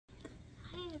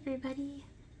everybody!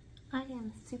 I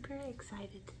am super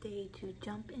excited today to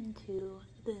jump into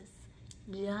this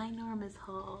ginormous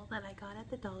haul that I got at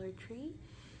the Dollar Tree.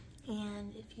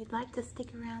 And if you'd like to stick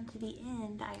around to the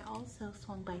end, I also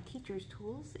swung by Teacher's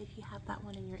Tools if you have that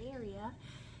one in your area,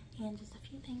 and just a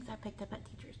few things I picked up at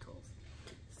Teacher's Tools.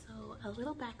 So a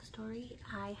little backstory,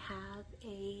 I have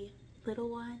a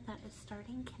little one that is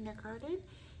starting kindergarten,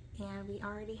 and we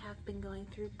already have been going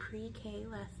through pre-K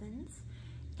lessons.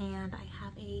 And I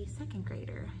have a second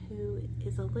grader who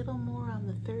is a little more on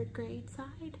the third grade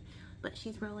side, but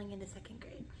she's rolling into second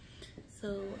grade.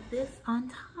 So this, on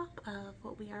top of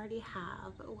what we already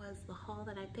have, was the haul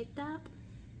that I picked up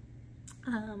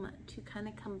to kind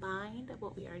of combine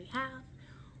what we already have,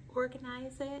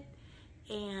 organize it,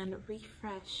 and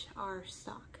refresh our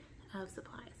stock of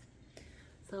supplies.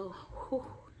 So whew,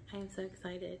 I am so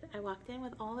excited. I walked in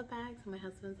with all the bags and my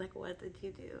husband's like, "What did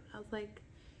you do?" I was like,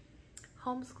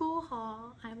 homeschool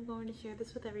haul. I'm going to share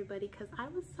this with everybody because I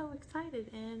was so excited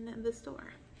in the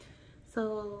store.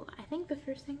 So I think the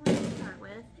first thing we're going to start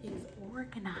with is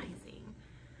organizing.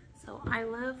 So I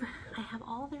have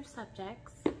all their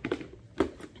subjects,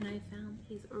 and I found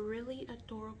these really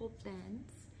adorable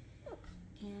bins,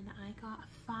 and I got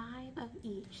 5 of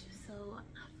each. So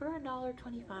for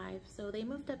 $1.25, so they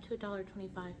moved up to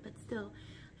 $1.25, but still,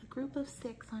 a group of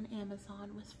 6 on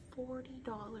Amazon was $40.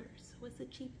 Was the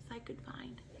cheapest I could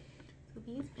find. So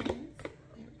these pens,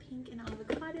 they're pink and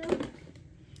avocado.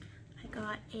 I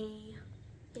got a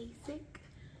basic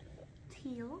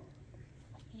teal,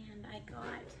 and I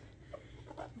got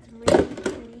really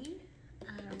pretty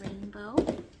rainbow,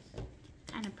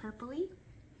 kind of purpley,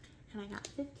 and I got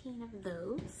 15 of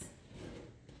those.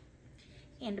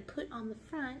 And to put on the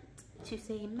front to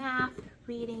say math,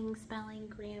 reading, spelling,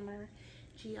 grammar,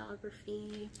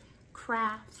 geography,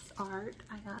 crafts, art,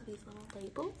 I got these little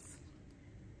labels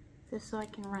just so I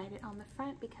can write it on the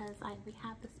front because we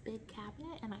have this big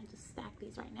cabinet and I just stack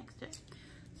these right next to it.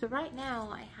 So right now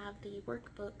I have the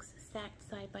workbooks stacked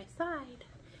side by side,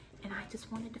 and I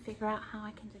just wanted to figure out how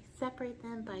I can just separate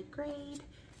them by grade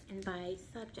and by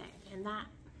subject, and that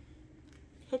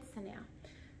hits the nail.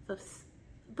 So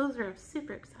those are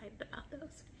super excited about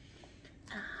those.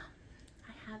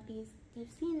 I have these,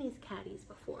 you've seen these caddies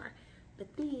before, but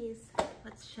these,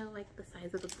 let's show like the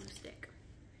size of a glue stick.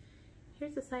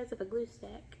 Here's the size of a glue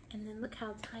stick, and then look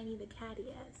how tiny the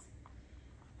caddy is.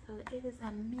 So it is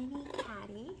a mini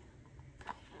caddy,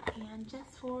 and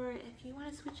just for if you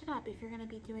want to switch it up, if you're going to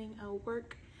be doing a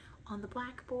work on the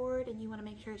blackboard and you want to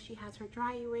make sure she has her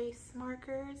dry erase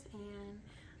markers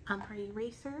and her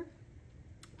eraser,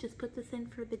 just put this in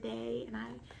for the day. And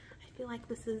I feel like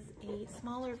this is a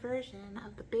smaller version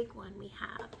of the big one we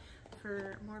have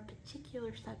for more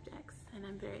particular subjects, and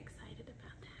I'm very excited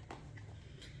about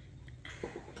that.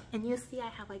 And you'll see I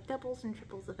have like doubles and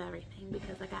triples of everything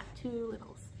because I got 2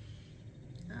 littles.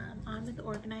 On with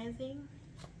organizing.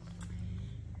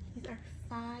 These are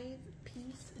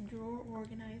 5-piece drawer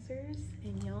organizers,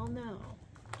 and y'all know,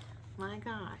 my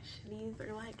gosh, these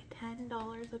are like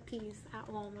 $10 a piece at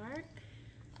Walmart.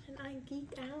 And I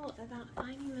geeked out about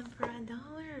finding them for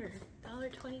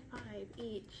 $1.25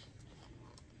 each.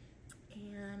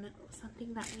 And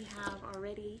something that we have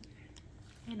already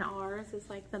in ours is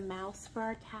like the mouse for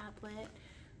our tablet.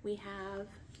 We have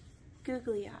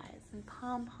googly eyes and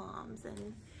pom-poms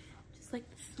and just like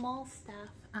small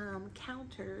stuff,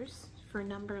 counters for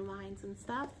number lines and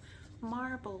stuff,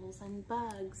 marbles and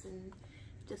bugs, and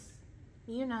just,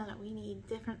 you know that we need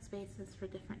different spaces for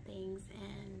different things,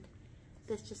 and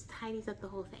this just tidies up the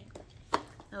whole thing.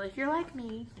 So if you're like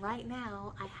me, right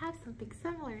now, I have something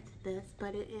similar to this,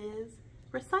 but it is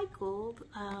recycled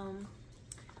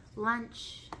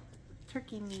lunch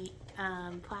turkey meat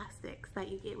plastics that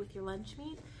you get with your lunch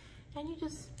meat. And you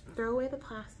just throw away the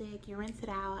plastic, you rinse it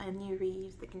out, and you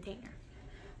reuse the container.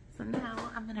 So now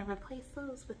I'm going to replace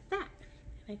those with that,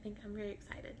 and I think I'm very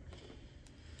excited.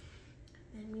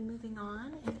 Then we're moving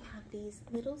on, and we have these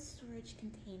little storage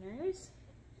containers.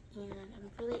 And I'm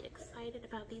really excited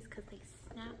about these because they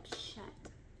snap shut.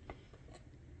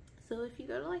 So if you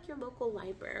go to like your local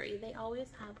library, they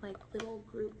always have like little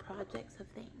group projects of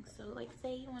things. So like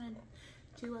say you want to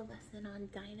do a lesson on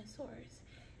dinosaurs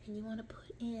and you want to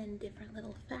put in different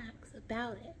little facts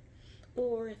about it.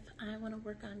 Or if I want to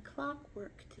work on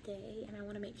clockwork today and I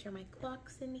want to make sure my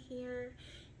clock's in here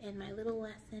and my little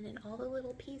lesson and all the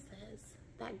little pieces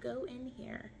that go in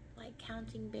here, like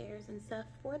counting bears and stuff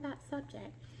for that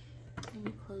subject, and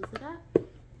you close it up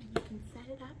and you can set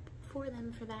it up for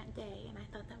them for that day. And I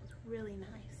thought that was really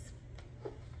nice.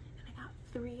 And I got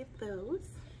 3 of those.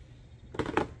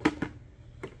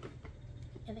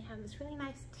 And they have this really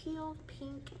nice teal,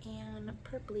 pink, and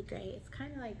purpley gray. It's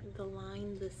kind of like the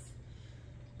line this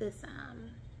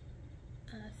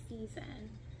season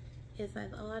is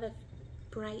a lot of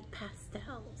bright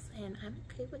pastels, and I'm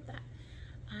okay with that.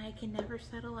 I can never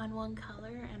settle on one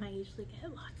color, and I usually get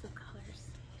lots of colors.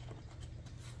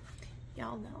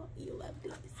 Y'all know you love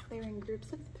these. They're in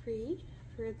groups of 3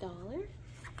 for $1.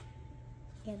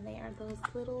 And they are those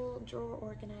little drawer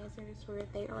organizers where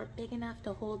they are big enough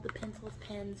to hold the pencils,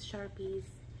 pens, Sharpies,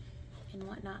 and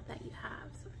whatnot that you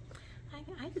have. So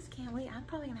I just can't wait. I'm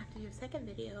probably gonna have to do a second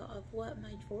video of what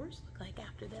my drawers look like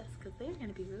after this, because they're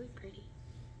gonna be really pretty.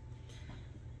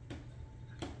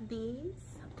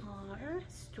 These are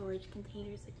storage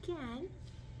containers again.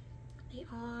 They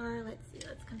are, let's see,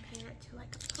 let's compare it to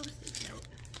like a post-it note.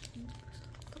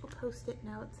 Little post-it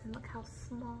notes, and look how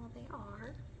small they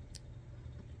are.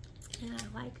 And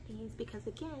I like these because,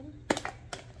 again,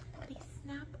 they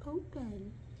snap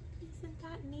open. Isn't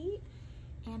that neat?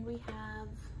 And we have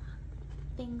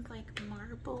things like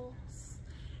marbles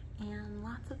and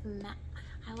lots of math.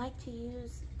 I like to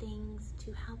use things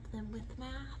to help them with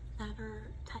math that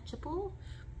are touchable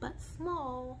but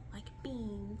small, like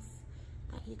beans,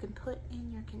 that you can put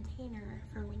in your container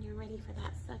for when you're ready for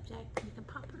that subject, and you can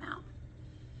pop them out.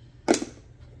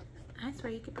 I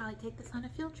swear you could probably take this on a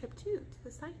field trip too, to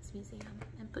the Science Museum,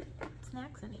 and put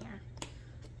snacks in here.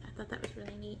 I thought that was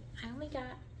really neat. I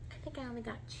think I only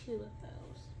got 2 of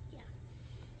those. Yeah,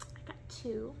 I got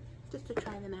 2 just to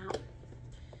try them out.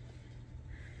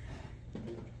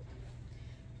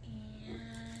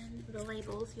 And the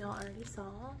labels y'all already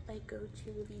saw. They go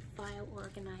to the file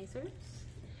organizers.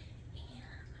 And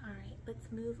all right,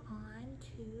 let's move on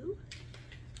to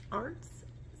arts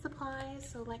supplies.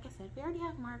 So like I said, we already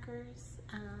have markers,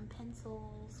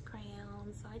 pencils,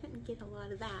 crayons, so I didn't get a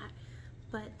lot of that,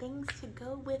 but things to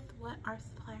go with what our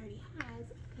supply already has.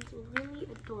 These really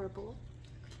adorable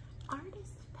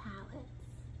artist palettes.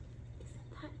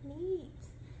 Isn't that neat?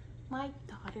 My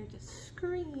daughter just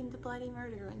screamed bloody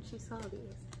murder when she saw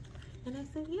these, and I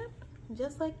said, yep,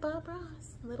 just like Bob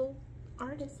Ross, little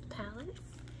artist palettes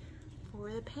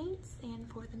for the paints and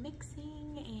for the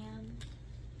mixing, and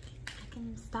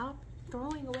can stop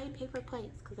throwing away paper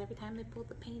plates, because every time they pulled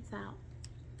the paints out,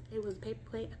 it was a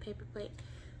paper plate.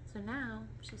 So now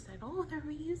she said, oh, they're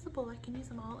reusable, I can use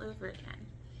them all over again.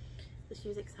 So she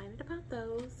was excited about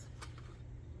those.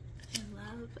 I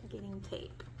love getting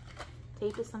tape.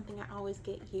 Tape is something I always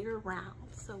get year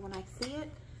round, so when I see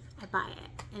it, I buy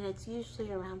it. And it's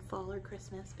usually around fall or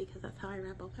Christmas, because that's how I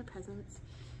wrap all my presents,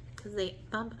 because they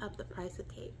bump up the price of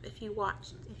tape. If you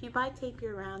buy tape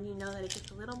year round, you know that it gets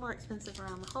a little more expensive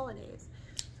around the holidays.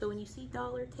 So when you see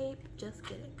dollar tape, just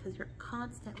get it, because you're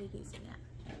constantly using it.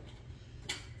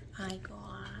 I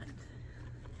got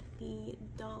the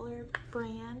dollar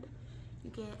brand. You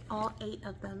get all 8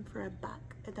 of them for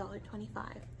 $1,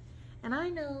 $1.25. And I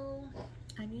know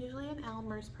I'm usually an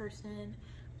Elmer's person,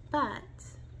 but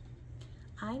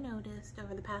I noticed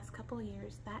over the past couple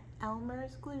years that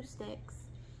Elmer's glue sticks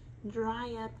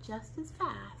dry up just as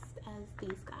fast as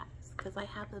these guys, because I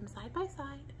have them side by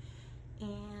side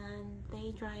and they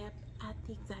dry up at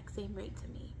the exact same rate to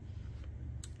me.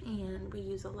 And we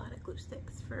use a lot of glue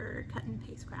sticks for cut and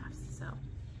paste crafts, so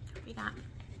we got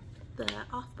the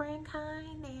off-brand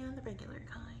kind and the regular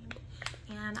kind.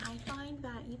 And I find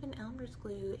that even Elmer's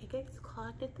glue, it gets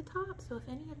clogged at the top, so if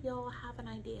any of y'all have an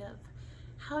idea of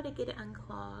how to get it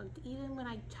unclogged, even when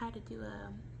I try to do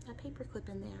a paper clip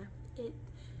in there, it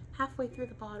halfway through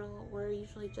the bottle, we're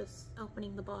usually just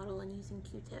opening the bottle and using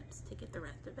Q-tips to get the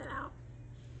rest of it out.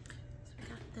 So we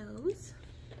got those.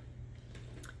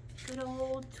 Good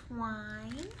old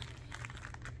twine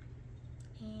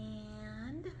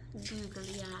and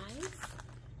googly eyes.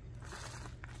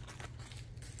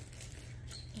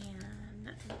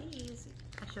 And these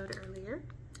I showed earlier.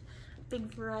 Big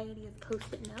variety of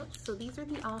post-it notes. So these are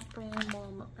the off-brand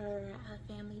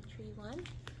Family Tree one.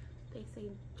 They say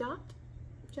Jot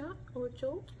or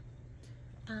Jolt.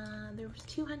 There was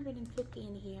 250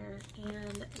 in here,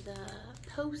 and the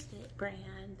Post-it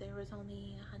brand, there was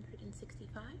only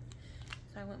 165.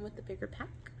 So I went with the bigger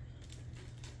pack.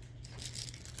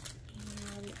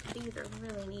 And these are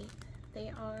really neat.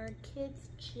 They are kids'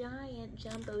 giant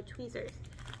jumbo tweezers.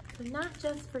 So not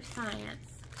just for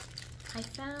science. I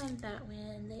found that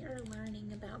when they are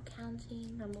learning about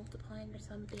counting or multiplying or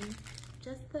something,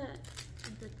 just the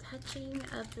touching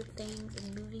of the things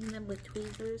and moving them with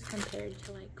tweezers compared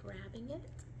to like grabbing it,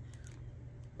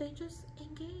 they just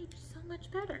engage so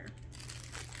much better.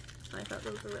 So I thought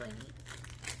those were really neat.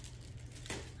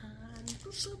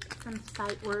 Some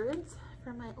sight words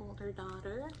for my older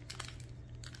daughter.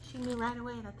 She knew right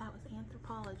away that that was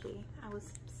anthropology. I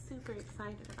was super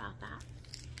excited about that.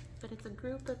 But it's a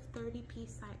group of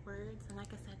 30-piece sight words, and like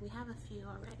I said, we have a few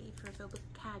already for the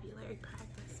vocabulary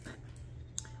practice, but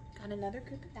got another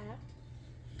group of that.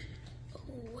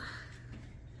 Oh,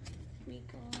 we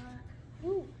got,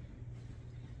 ooh,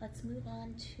 let's move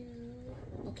on to,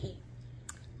 okay,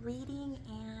 reading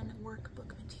and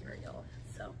workbook material.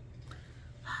 So,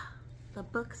 the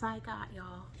books I got,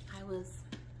 y'all, I was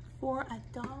for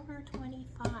 $1.25.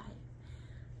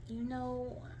 You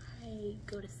know, I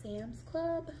go to Sam's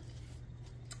Club.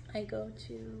 I go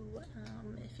to,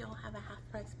 if y'all have a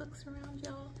half-price books around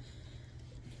y'all,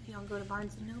 if y'all go to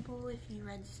Barnes & Noble, if you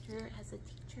register as a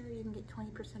teacher, you can get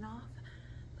 20% off.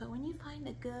 But when you find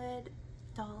a good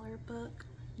dollar book,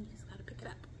 you just gotta pick it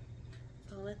up.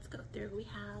 So let's go through. We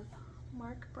have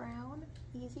Mark Brown,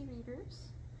 Easy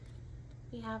Readers.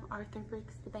 We have Arthur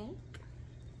Breaks the Bank,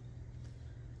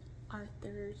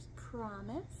 Arthur's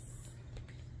Promise.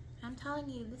 I'm telling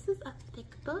you, this is a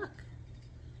thick book.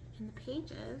 And the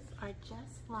pages are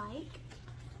just like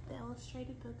the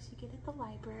illustrated books you get at the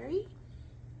library.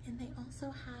 And they also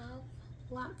have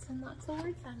lots and lots of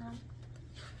words on them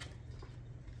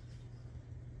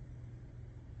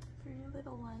for your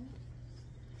little one.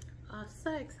 Oh,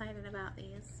 so excited about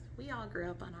these. We all grew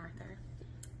up on Arthur.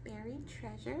 Buried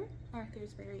Treasure,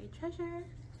 Arthur's Buried Treasure,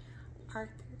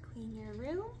 Arthur Clean Your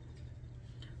Room,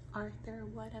 Arthur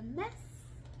What a Mess.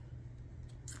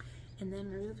 And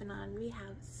then moving on, we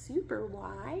have Super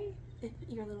Y, if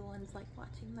your little one's like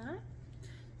watching that.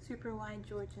 Super Y,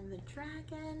 George and the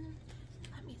Dragon.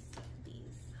 Let me see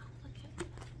these.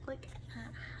 Look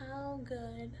at how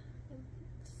good,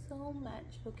 so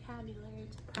much vocabulary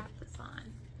to practice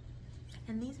on.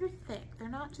 And these are thick. They're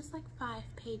not just like 5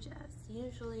 pages.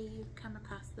 Usually you come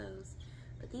across those,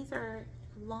 but these are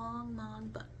long, long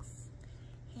books.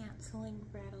 Hansel and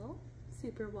Gretel,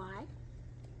 Super Y.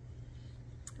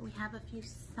 We have a few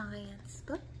science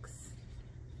books.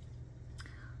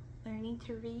 Learning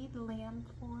to Read,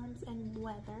 Landforms and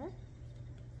Weather.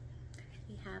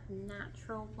 We have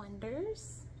Natural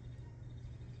Wonders.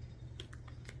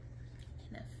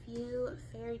 And a few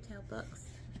fairy tale books.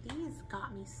 These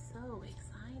got me so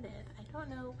excited. I don't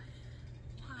know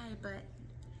why, but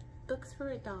books for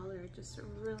 $1 just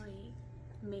really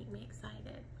make me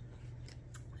excited.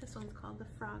 This one's called The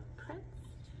Frog Prince.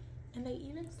 And they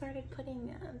even started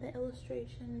putting the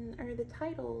illustration or the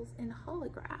titles in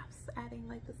holographs, adding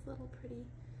like this little pretty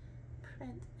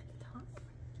print at the top.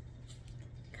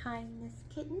 Kindness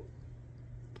Kitten,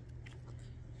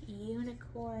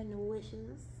 Unicorn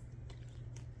Wishes,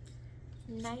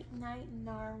 Night Night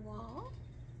Narwhal,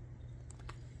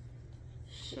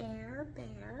 Share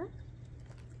Bear,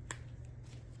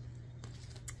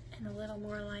 and a little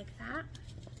more like that.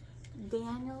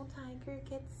 Daniel Tiger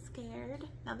Gets Scared.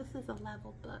 Now this is a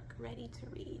level book, ready to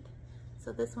read.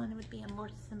 So this one would be a more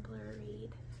simpler read,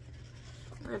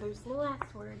 where there's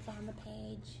less words on the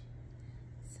page.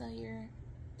 So your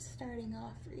starting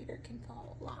off reader can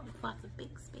follow along with lots of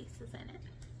big spaces in it.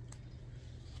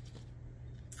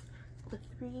 The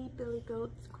Three Billy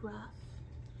Goats Gruff.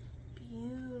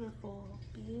 Beautiful,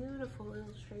 beautiful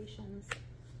illustrations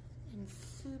and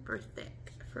super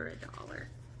thick for $1.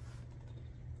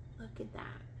 Look at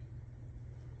that.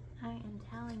 I am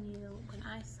telling you, when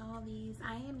I saw these,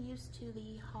 I am used to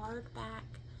the hardback,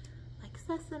 like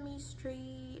Sesame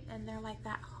Street, and they're like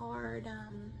that hard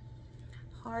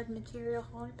material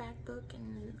hardback book,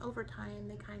 and over time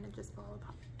they kind of just fall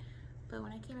apart. But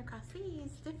when I came across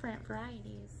these different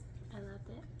varieties, I loved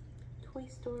it. Toy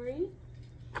Story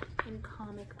in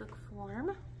comic book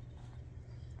form.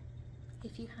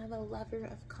 If you have a lover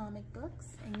of comic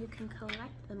books and you can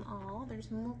collect them all, there's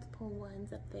multiple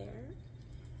ones up there.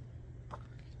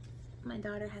 My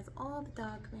daughter has all the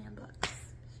Dogman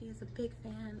books. She is a big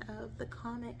fan of the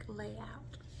comic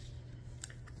layout.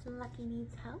 Lucky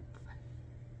Needs Help.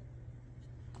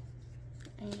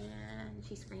 And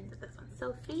she screams at this one.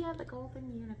 Sophia the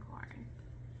Golden Unicorn.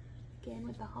 Again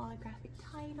with the holographic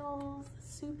titles,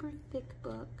 super thick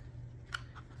book.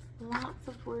 Lots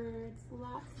of words,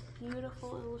 lots of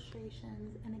beautiful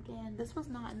illustrations, and again, this was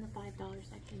not in the $5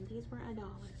 section. These were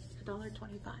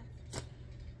 $1.25.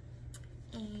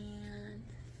 And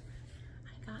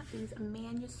I got these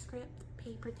manuscript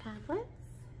paper tablets.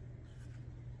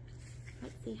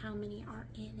 Let's see how many are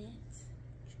in it.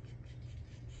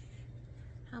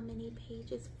 How many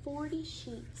pages? 40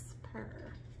 sheets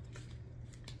per.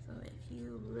 So if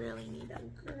you really need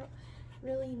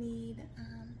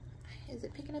is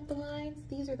it picking up the lines?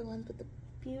 These are the ones with the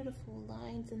beautiful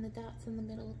lines and the dots in the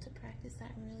middle to practice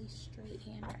that really straight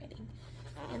handwriting.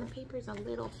 And the paper's a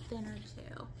little thinner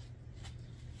too.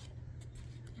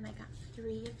 And I got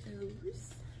 3 of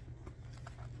those.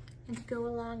 And to go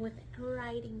along with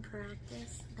writing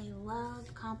practice, they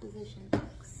love composition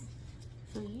books.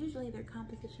 So usually their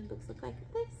composition books look like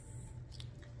this,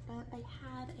 but they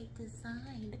had a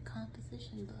designed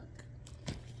composition book.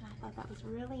 And I thought that was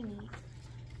really neat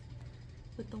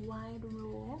with the wide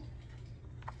rule.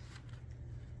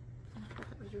 And I thought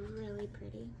that was really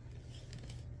pretty.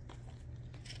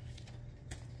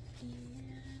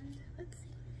 And let's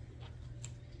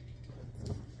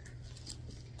see.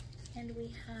 And we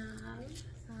have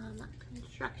some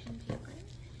construction paper.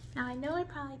 Now I know I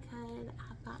probably could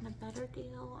have gotten a better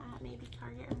deal at maybe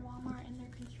Target and Walmart in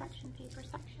their construction paper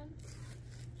section.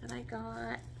 But I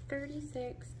got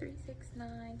 36, 3, 6,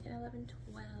 9, 10, 11,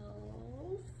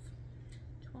 12,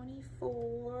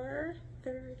 24,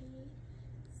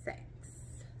 36.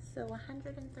 So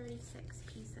 136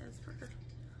 pieces for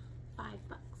 $5.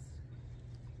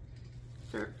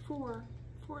 Or $4.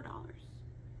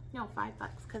 No, $5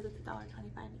 because it's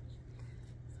 $1.25 each.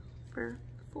 So for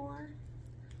four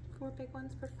big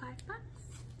ones for $5. I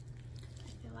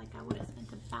feel like I would have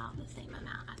spent about the same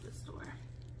amount at the store.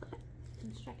 But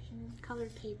construction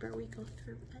colored paper, we go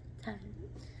through a ton.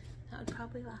 That would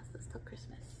probably last us till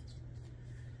Christmas.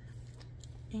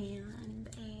 And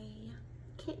a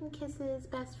Kitten Kisses,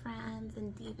 Best Friends,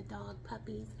 and Diva Dog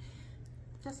Puppies.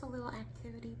 Just a little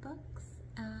activity books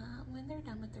when they're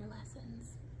done with their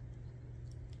lessons.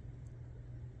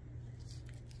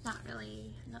 Not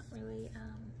really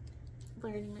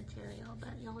learning material, but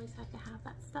you always have to have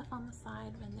that stuff on the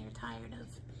side when they're tired of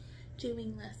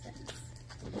doing lessons.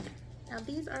 Now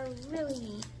these are really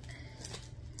neat.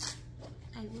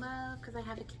 I love, because I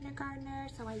have a kindergartner,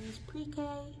 so I use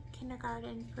pre-K,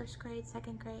 kindergarten, 1st grade,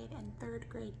 2nd grade, and 3rd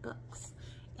grade books.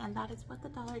 And that is what the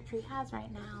Dollar Tree has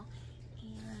right now.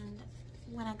 And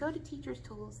when I go to Teacher's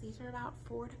Tools, these are about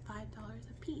 $4 to $5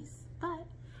 a piece. But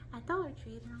at Dollar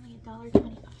Tree, they're only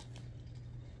 $1.25.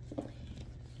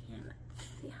 And let's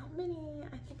see how many.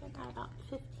 I think I got about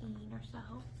 15 or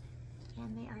so.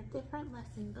 And they are different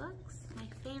lesson books. My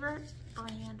favorite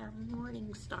brand are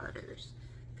Morning Starters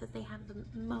because they have the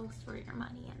most for your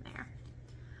money in there.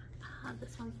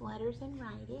 This one's Letters and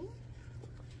Writing.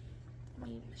 Let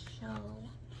me show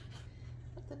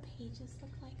what the pages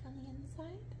look like on the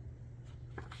inside.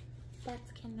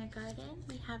 That's kindergarten.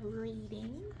 We have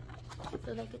reading.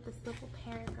 So they get this little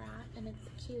paragraph and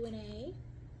it's Q&A.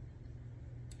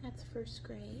 That's 1st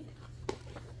grade.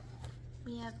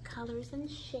 We have colors and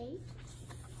shapes.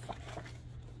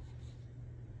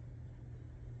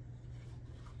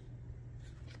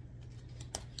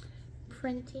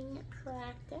 Printing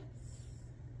practice.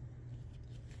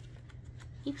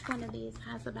 Each one of these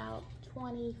has about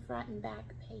 20 front and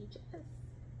back pages.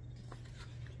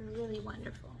 They're really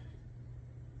wonderful.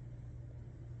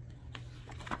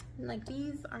 And like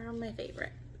these are my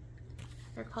favorite.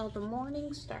 They're called the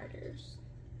Morning Starters.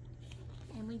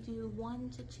 And we do 1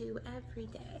 to 2 every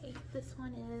day. This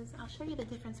one is, I'll show you the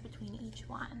difference between each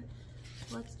one.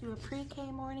 Let's do a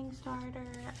pre-K morning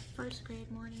starter, a 1st grade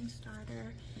morning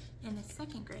starter, and a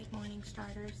 2nd grade morning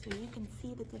starter so you can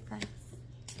see the difference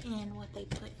in what they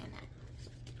put in it.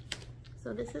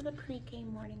 So this is a pre-K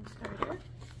morning starter.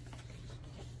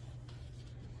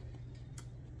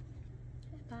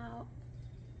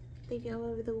 They go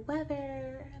over the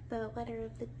weather, the letter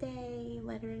of the day,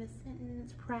 letter in a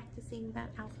sentence, practicing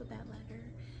that alphabet letter,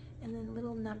 and then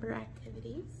little number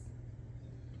activities.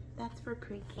 That's for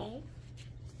pre-K.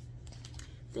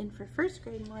 Then for 1st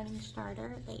grade morning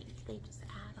starter, they just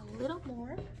add a little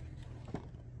more.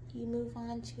 You move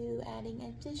on to adding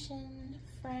addition,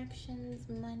 fractions,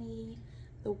 money,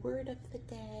 the word of the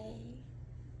day.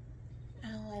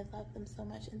 Oh, I love them so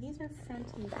much. And these are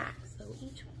front and back, so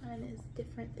each one is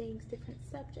different things, different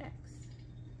subjects.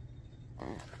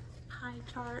 Pie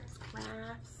charts,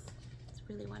 graphs. It's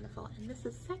really wonderful. And this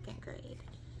is 2nd grade.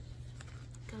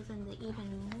 It goes into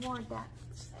even more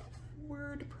depths.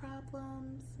 Word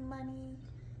problems, money,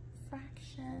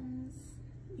 fractions.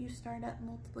 You start at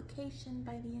multiplication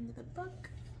by the end of the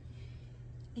book.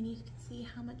 And you can see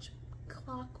how much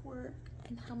clockwork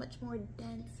and how much more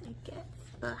dense it gets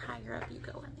the higher up you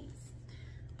go in these.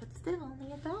 But still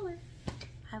only $1.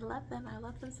 I love them. I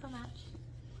love them so much.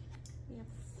 We have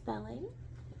spelling.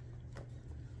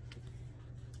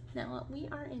 Now we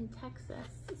are in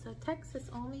Texas, so Texas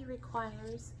only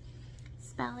requires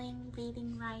spelling,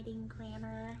 reading, writing,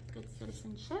 grammar, good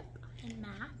citizenship, and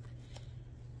math,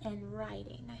 and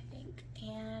writing, I think.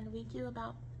 And we do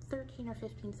about 13 or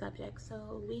 15 subjects,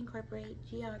 so we incorporate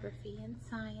geography and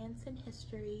science and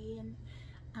history and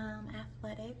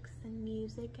athletics and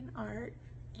music and art,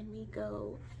 and we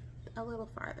go a little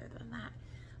farther than that.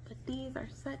 But these are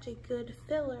such a good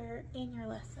filler in your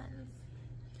lessons.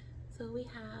 So we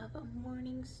have a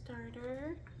morning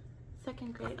starter,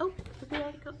 2nd grade. Oh, we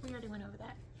already went over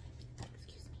that.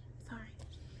 Excuse me, sorry.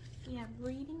 We have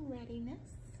reading readiness.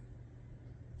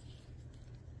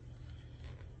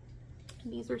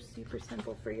 And these are super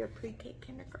simple for your pre-K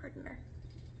kindergartner.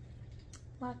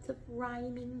 Lots of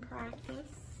rhyming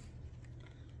practice,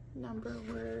 number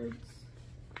words,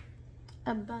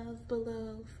 above,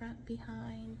 below, front,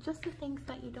 behind, just the things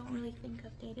that you don't really think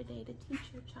of day to day to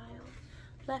teach your child.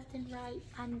 Left and right,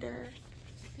 under.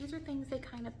 These are things they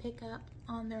kind of pick up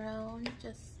on their own,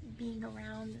 just being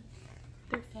around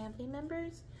their family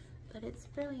members, but it's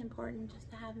really important just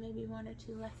to have maybe 1 or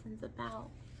 2 lessons about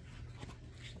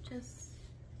just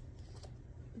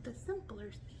the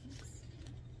simpler things.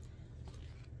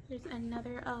 There's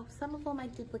another, oh, some of them I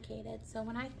duplicated, so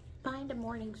when I find a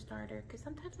morning starter, because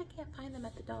sometimes I can't find them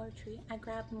at the Dollar Tree, I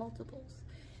grab multiples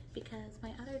because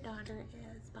my other daughter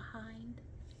is behind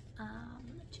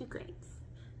 2 grades.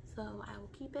 So I will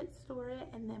keep it, store it,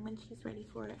 and then when she's ready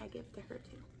for it, I give to her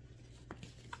too.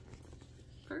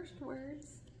 First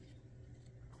words.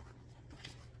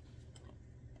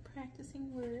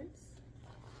 Practicing words.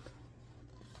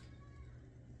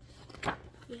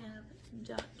 We have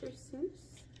Dr. Seuss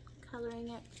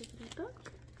coloring activity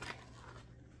book.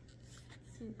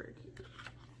 Super cute.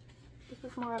 This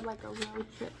is more of like a road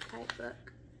trip type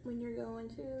book when you're going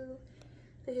to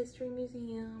the history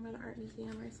museum or the art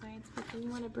museum or science book and you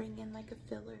want to bring in like a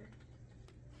filler.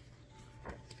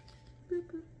 Boop,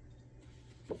 boop.